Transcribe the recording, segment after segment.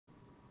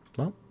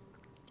Well,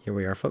 here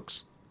we are,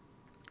 folks.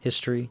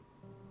 History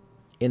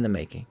in the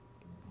making.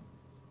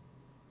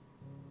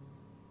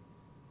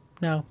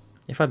 Now,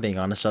 if I'm being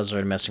honest, I was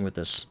already messing with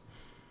this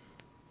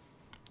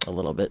a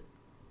little bit.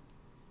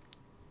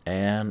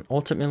 And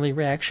ultimately,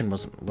 reaction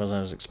wasn't what I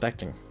was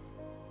expecting.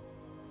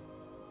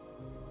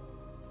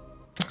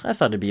 I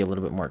thought it'd be a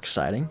little bit more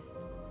exciting.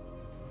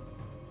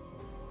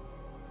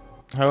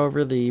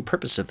 However, the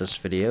purpose of this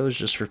video is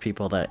just for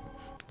people that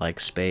like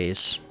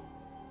space,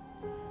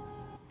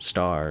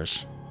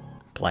 stars,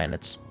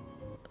 planets,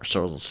 our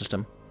solar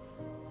system,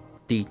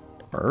 the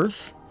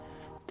Earth,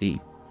 the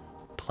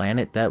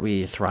planet that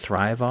we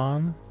thrive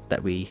on,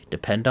 that we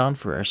depend on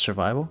for our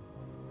survival.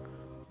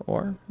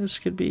 Or this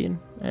could be an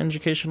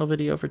educational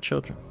video for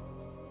children.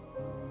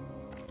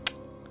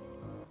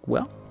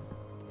 Well,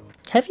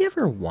 have you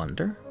ever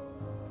wondered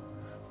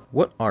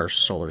what our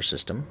solar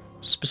system,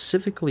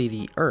 specifically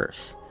the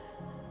Earth,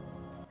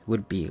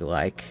 would be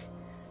like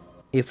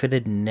if it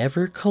had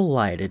never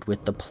collided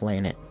with the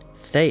planet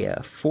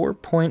Theia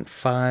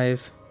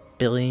 4.5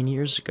 billion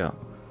years ago?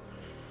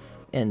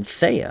 And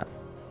Theia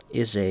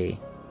is a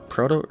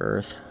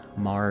proto-Earth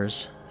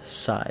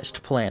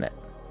Mars-sized planet.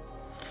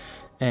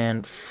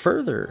 And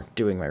further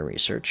doing my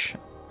research,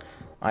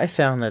 I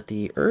found that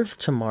the Earth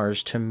to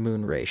Mars to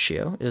Moon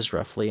ratio is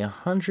roughly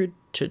 100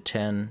 to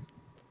 10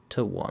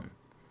 to 1.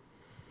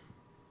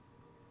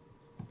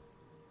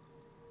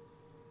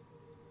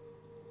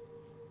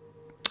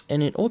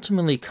 And it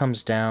ultimately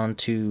comes down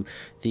to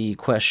the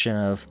question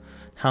of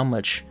how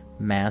much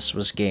mass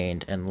was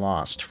gained and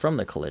lost from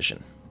the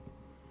collision.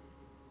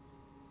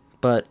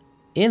 But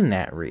in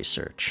that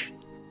research,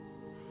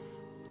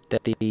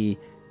 that the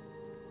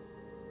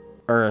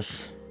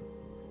Earth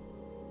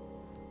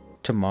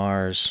to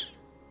Mars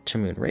to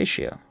Moon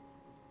ratio,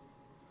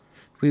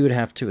 we would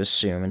have to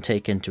assume and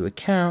take into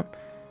account,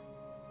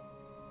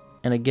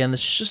 and again,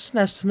 this is just an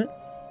estimate,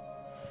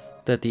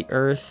 that the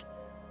Earth,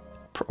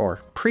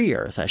 or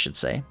pre-Earth I should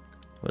say,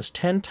 was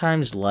 10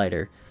 times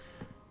lighter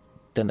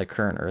than the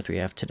current Earth we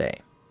have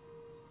today.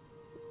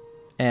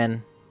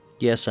 And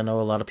yes, I know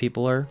a lot of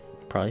people are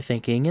probably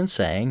thinking and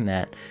saying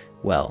that,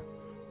 well,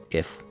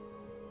 if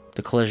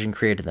the collision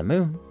created the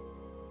moon,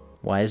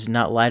 why is it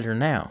not lighter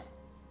now?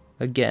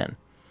 Again,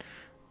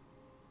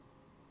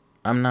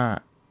 I'm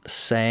not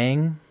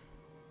saying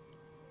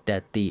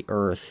that the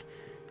Earth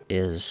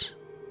is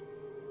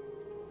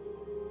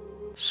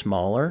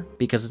smaller,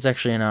 because it's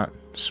actually not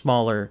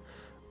smaller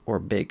or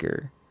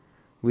bigger.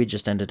 We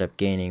just ended up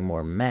gaining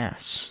more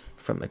mass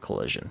from the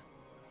collision.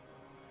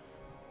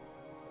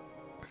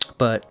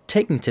 But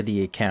taking to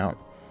the account,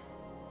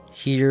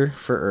 here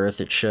for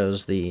Earth it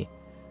shows the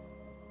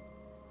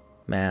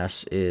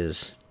mass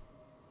is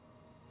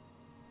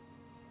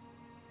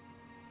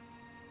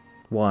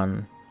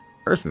 1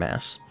 Earth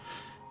mass,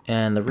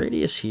 and the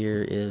radius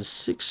here is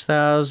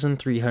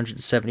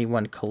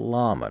 6,371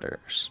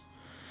 kilometers.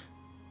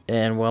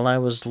 And while I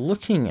was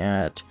looking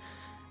at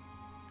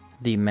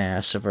the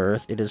mass of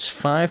Earth, it is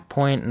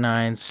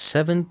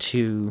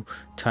 5.972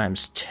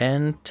 times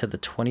 10 to the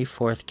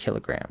 24th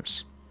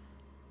kilograms.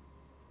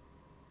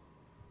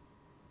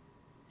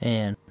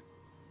 And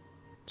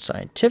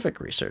scientific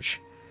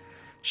research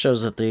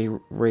shows that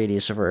the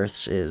radius of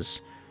Earth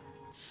is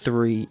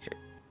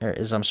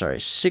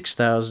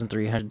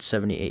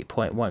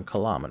 6,378.1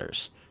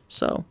 kilometers.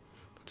 So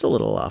it's a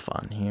little off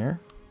on here,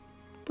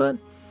 but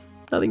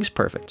nothing's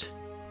perfect.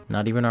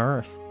 Not even our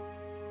Earth.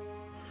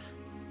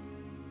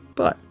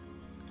 But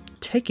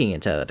taking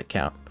into that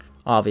account,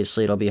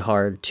 obviously it'll be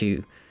hard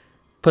to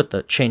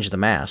change the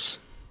mass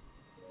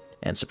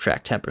and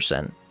subtract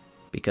 10%,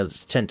 because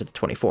it's 10 to the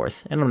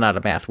 24th, and I'm not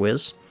a math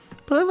whiz,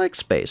 but I like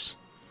space.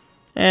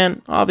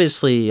 And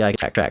obviously I can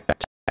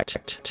subtract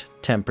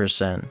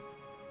 10%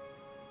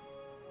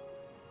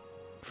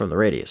 from the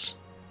radius.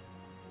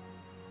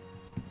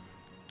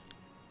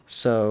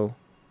 So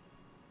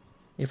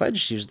if I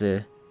just use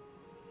the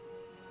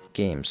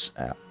game's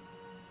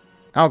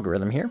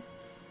algorithm here,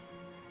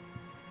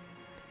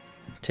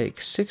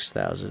 take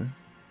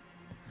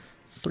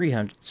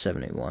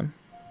 6,371,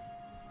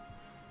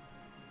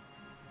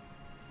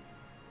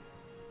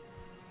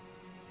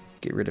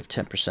 get rid of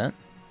 10%,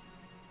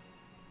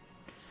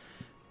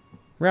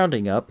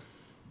 rounding up,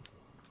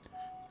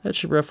 that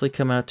should roughly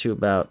come out to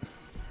about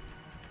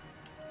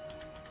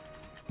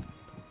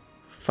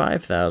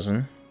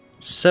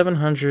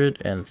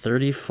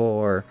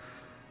 5,734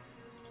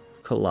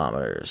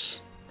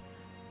 kilometers.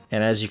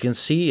 And as you can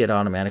see, it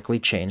automatically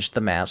changed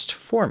the mass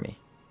for me.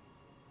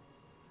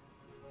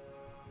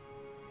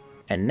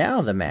 And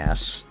now the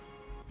mass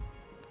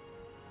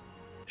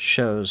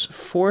shows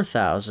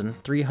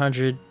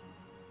 4,300.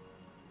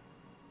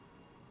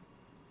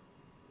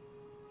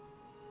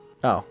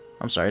 Oh,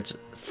 I'm sorry, it's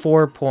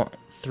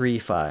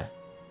 4.35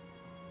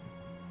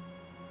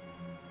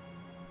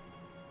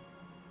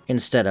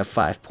 instead of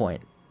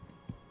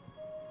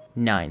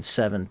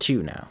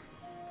 5.972 now.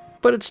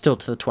 But it's still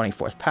to the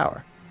 24th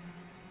power.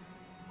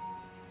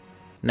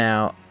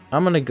 Now,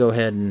 I'm going to go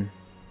ahead and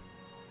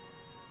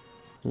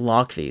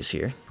lock these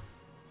here.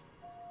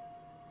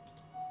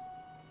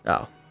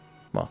 Oh,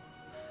 well,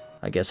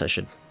 I guess I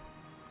should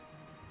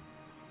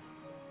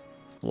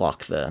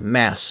lock the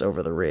mass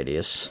over the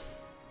radius.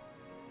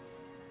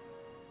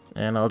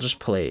 And I'll just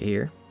play it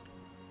here.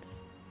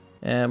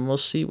 And we'll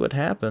see what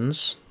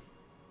happens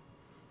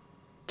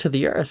to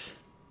the Earth.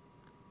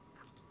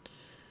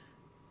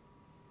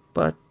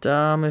 But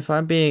if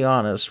I'm being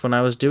honest, when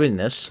I was doing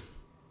this,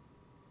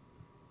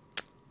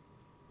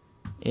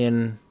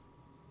 in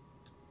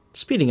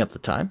speeding up the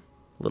time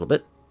a little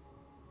bit,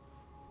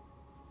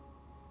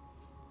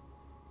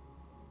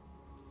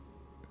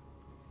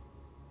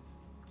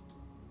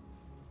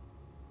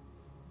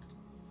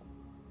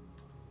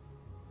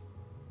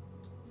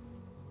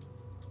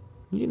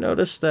 you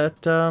notice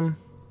that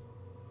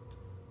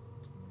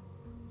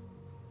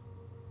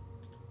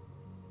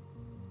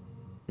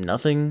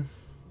nothing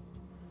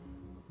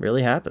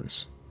really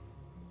happens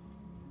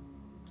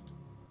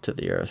to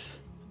the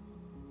Earth.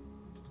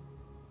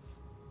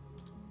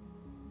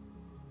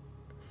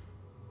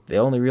 The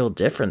only real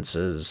difference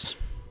is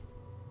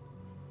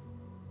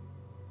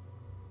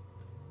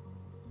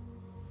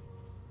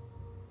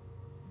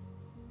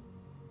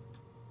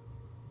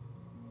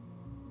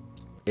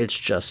it's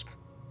just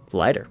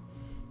lighter.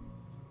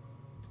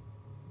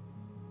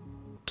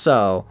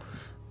 So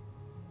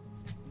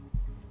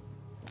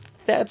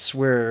that's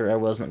where I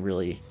wasn't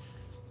really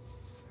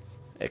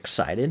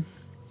excited.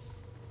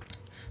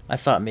 I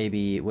thought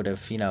maybe it would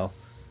have, you know,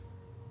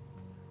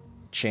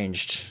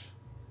 changed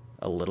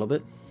a little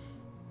bit.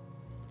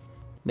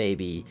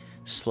 Maybe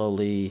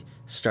slowly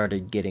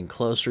started getting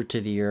closer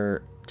to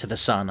the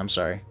sun, I'm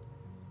sorry.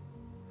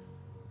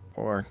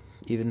 Or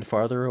even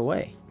farther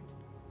away.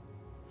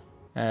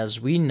 As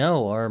we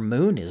know, our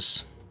moon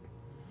is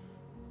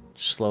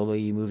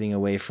slowly moving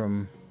away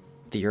from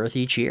the Earth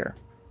each year.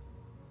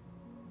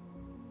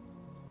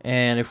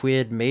 And if we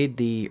had made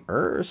the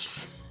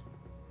Earth,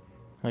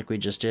 like we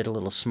just did, a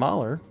little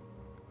smaller,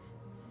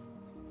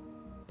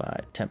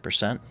 by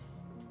 10%,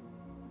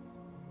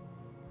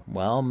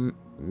 well,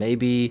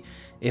 maybe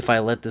if I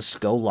let this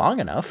go long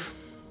enough,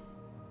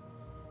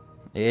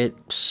 it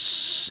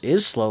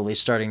is slowly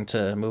starting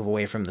to move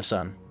away from the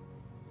sun.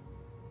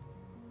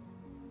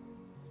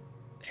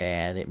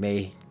 And it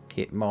may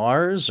hit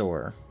Mars,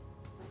 or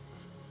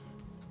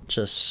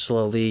just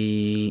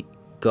slowly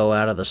go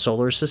out of the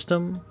solar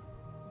system.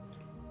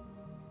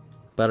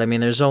 But I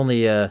mean, there's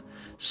only a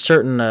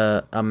certain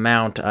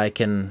amount I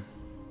can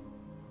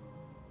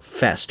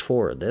fast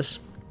forward this.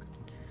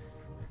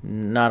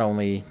 Not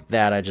only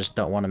that, I just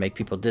don't want to make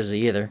people dizzy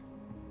either.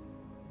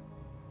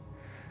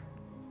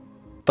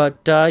 But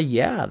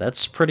yeah,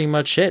 that's pretty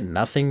much it.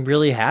 Nothing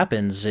really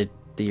happens.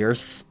 The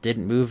Earth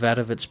didn't move out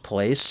of its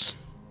place.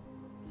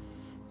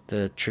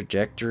 The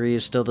trajectory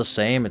is still the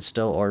same. It's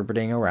still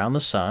orbiting around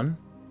the sun.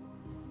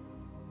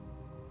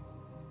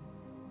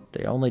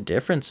 The only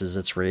difference is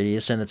its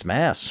radius and its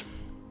mass.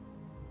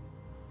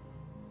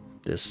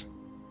 This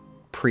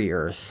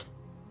pre-Earth.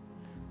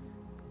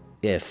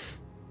 If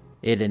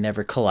it had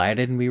never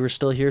collided and we were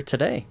still here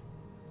today,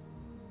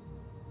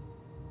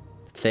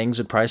 things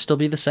would probably still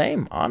be the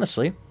same,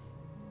 honestly.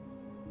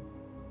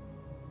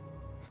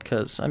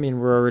 Because, I mean,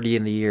 we're already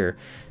in the year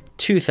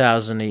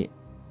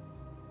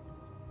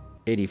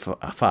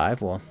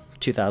 2085, well,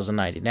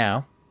 2090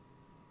 now.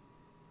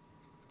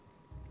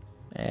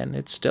 And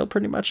it's still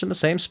pretty much in the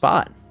same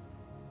spot.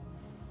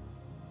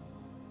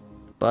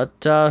 But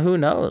who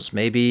knows?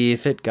 Maybe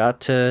if it got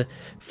to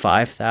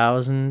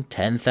 5,000,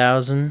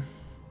 10,000,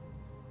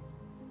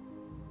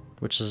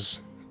 which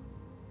is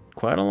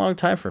quite a long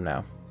time from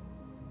now,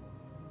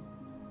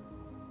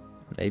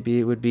 maybe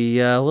it would be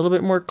a little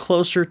bit more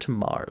closer to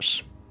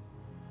Mars.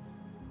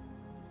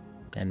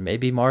 And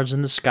maybe Mars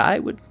in the sky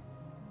would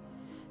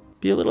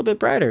be a little bit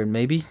brighter, and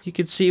maybe you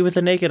could see it with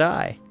the naked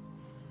eye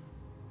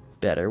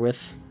better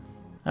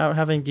without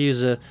having to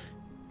use a,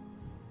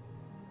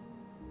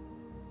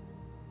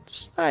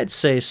 I'd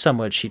say,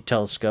 somewhat cheap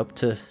telescope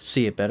to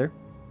see it better.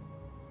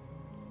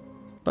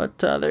 But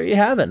there you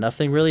have it.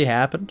 Nothing really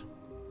happened.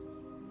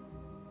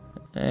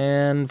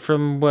 And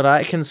from what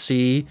I can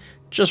see,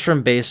 just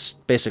from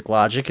basic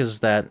logic, is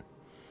that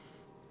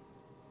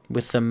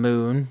with the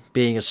moon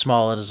being as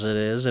small as it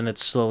is, and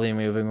it's slowly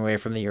moving away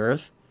from the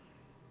Earth,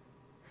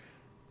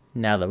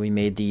 now that we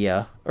made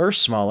the Earth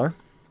smaller,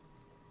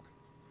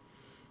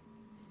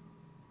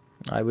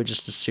 I would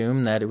just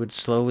assume that it would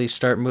slowly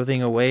start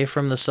moving away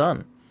from the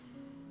sun.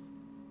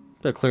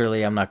 But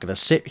clearly I'm not going to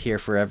sit here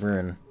forever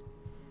and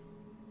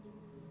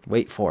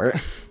wait for it.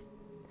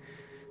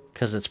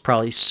 Because it's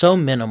probably so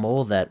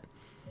minimal that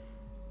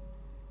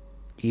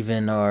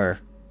even our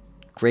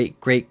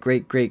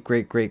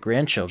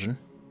great-great-great-great-great-great-grandchildren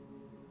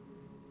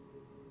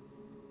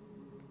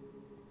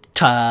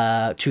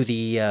to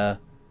the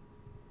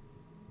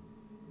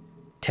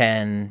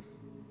 10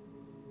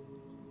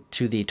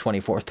 to the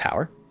 24th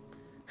power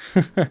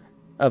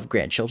of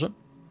grandchildren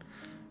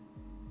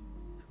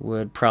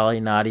would probably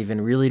not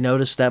even really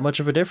notice that much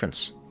of a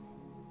difference.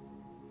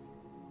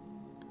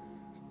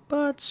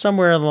 But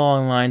somewhere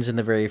along the lines in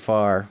the very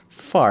far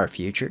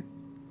future,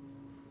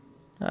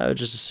 I would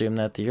just assume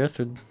that the Earth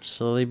would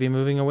slowly be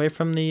moving away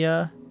from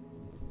the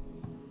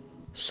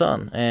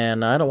sun.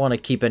 And I don't want to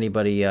keep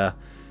anybody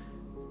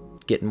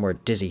getting more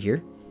dizzy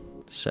here.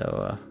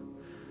 So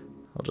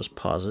I'll just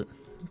pause it,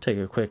 take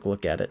a quick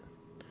look at it.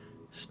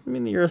 I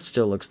mean, the Earth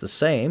still looks the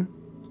same.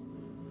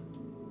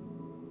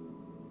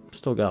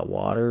 Still got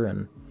water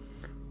and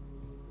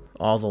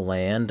all the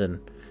land,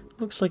 and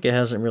looks like it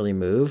hasn't really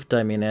moved.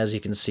 I mean, as you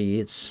can see,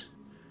 its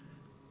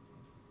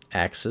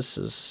axis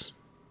is,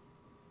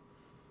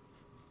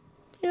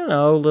 you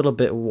know, a little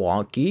bit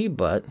wonky,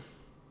 but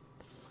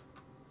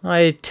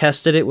I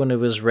tested it when it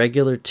was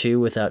regular too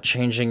without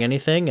changing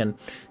anything, and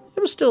it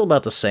was still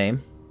about the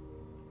same.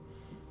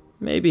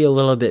 Maybe a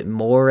little bit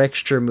more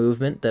extra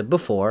movement than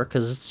before,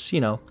 because it's,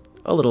 you know,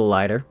 a little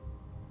lighter.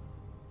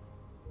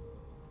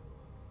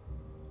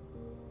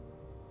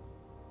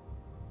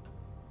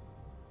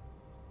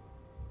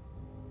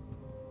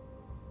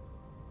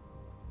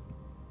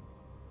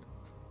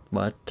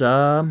 But,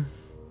 there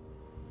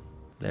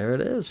it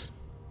is.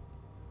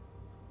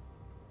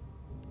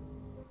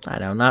 I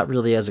know, not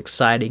really as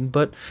exciting,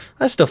 but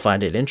I still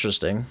find it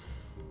interesting.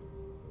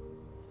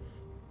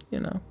 You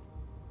know.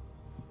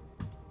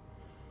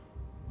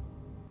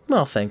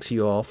 Well, thanks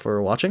you all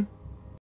for watching.